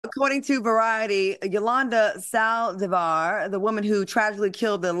according to Variety, Yolanda Saldivar, the woman who tragically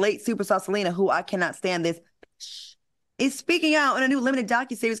killed the late superstar Selena, who I cannot stand this, is speaking out in a new limited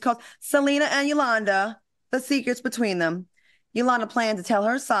docuseries called Selena and Yolanda, The Secrets Between Them. Yolanda plans to tell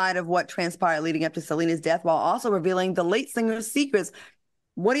her side of what transpired leading up to Selena's death while also revealing the late singer's secrets.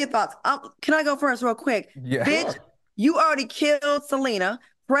 What are your thoughts? Can I go first real quick? Yeah. Bitch, you already killed Selena,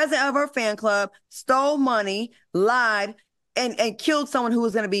 president of her fan club, stole money, lied, and killed someone who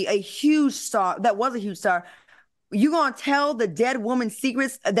was going to be a huge star, that was a huge star. You going to tell the dead woman's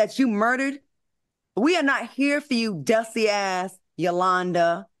secrets that you murdered? We are not here for you, dusty ass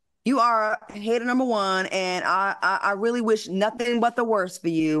Yolanda. You are hater number one, and I really wish nothing but the worst for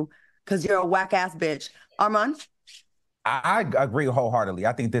you because you're a whack ass bitch. Armand? I agree wholeheartedly.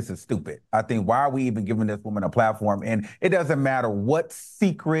 I think this is stupid. I think why are we even giving this woman a platform? And it doesn't matter what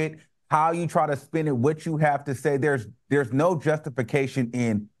secret, how you try to spin it, what you have to say. There's no justification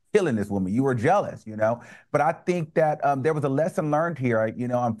in killing this woman. You were jealous, you know. But I think that there was a lesson learned here. You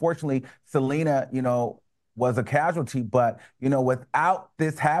know, unfortunately, Selena, you know, was a casualty. But you know, without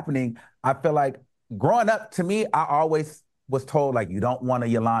this happening, I feel like growing up, to me, I always was told like you don't want a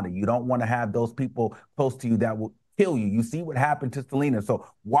Yolanda. You don't want to have those people close to you that will kill you. You see what happened to Selena. So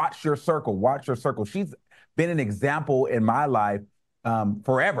watch your circle. Watch your circle. She's been an example in my life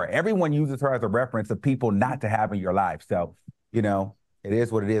forever. Everyone uses her as a reference of people not to have in your life. So, you know, it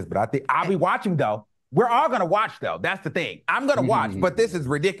is what it is. But I think I'll be watching, though. We're all going to watch, though. That's the thing. I'm going to watch, but this is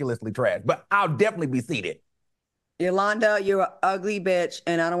ridiculously trash. But I'll definitely be seated. Yolanda, you're an ugly bitch,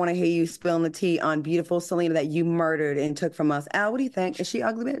 and I don't want to hear you spilling the tea on beautiful Selena that you murdered and took from us. Al, what do you think? Is she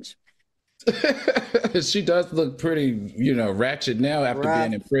ugly bitch? She does look pretty, you know, ratchet now after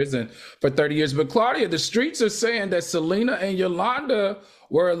being in prison for 30 years. But Claudia, the streets are saying that Selena and Yolanda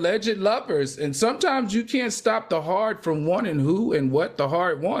were alleged lovers. And sometimes you can't stop the heart from wanting who and what the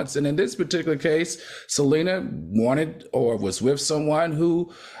heart wants. And in this particular case, Selena wanted or was with someone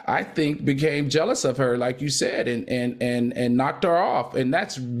who I think became jealous of her, like you said, and knocked her off. And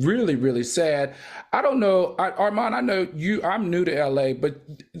that's really, really sad. I don't know, Armand, I know I'm new to LA, but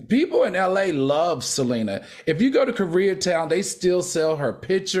people in LA love Selena. If you go to Koreatown, they still sell her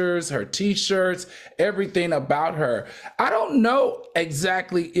pictures, her t-shirts, everything about her. I don't know exactly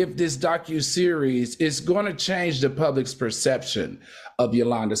if this docuseries is going to change the public's perception of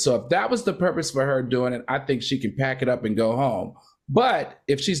Yolanda. So if that was the purpose for her doing it, I think she can pack it up and go home. But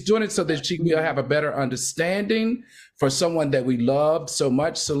if she's doing it so that she can have a better understanding for someone that we loved so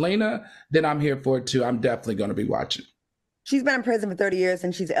much, Selena, then I'm here for it too. I'm definitely going to be watching. She's been in prison for 30 years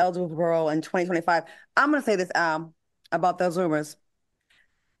and she's eligible for parole in 2025. I'm going to say this, about those rumors.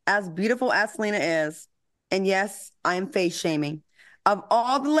 As beautiful as Selena is, and yes, I am face shaming, of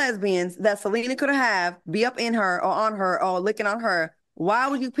all the lesbians that Selena could have be up in her or on her or licking on her, why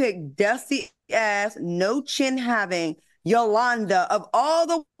would you pick dusty ass, no chin having Yolanda of all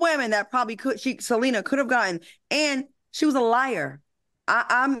the women that probably Selena could have gotten? And she was a liar.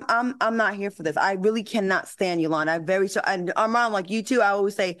 I'm not here for this. I really cannot stand Yolanda. And Armand, like you too, I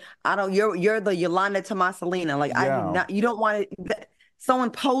always say, you're the Yolanda to my Selena. Like you don't want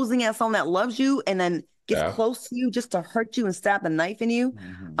someone posing as someone that loves you and then gets close to you just to hurt you and stab the knife in you.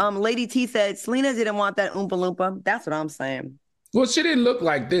 Lady T said Selena didn't want that Oompa Loompa. That's what I'm saying. Well, she didn't look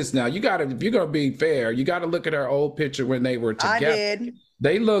like this now. If you're going to be fair, you got to look at her old picture when they were together. I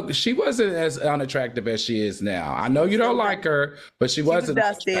did. She wasn't as unattractive as she is now. I know you don't like her, but she wasn't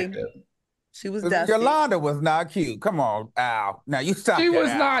attractive. She was dusty. Yolanda was not cute. Come on, Al. Now you stop. She was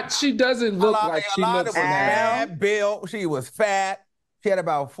not. She doesn't look like she looks now. Fat built. She was fat. She had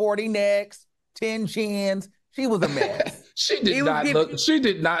about 40 necks, 10 chins. She was a mess. She did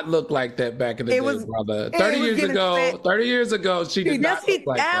not look like that back in the day, brother. 30 years ago, she did not look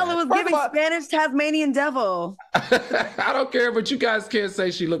like that. Al was giving Spanish Tasmanian devil. I don't care, but you guys can't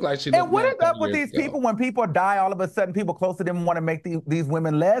say she looked like she looked. And what is up with these people? When people die, all of a sudden people close to them want to make these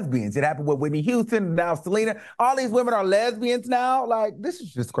women lesbians. It happened with Whitney Houston, now Selena. All these women are lesbians now. Like, this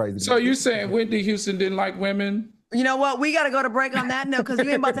is just crazy. So you're saying Whitney Houston didn't like women? You know what? We got to go to break on that note because you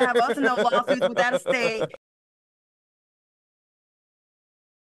ain't about to have us in no lawsuits with that estate.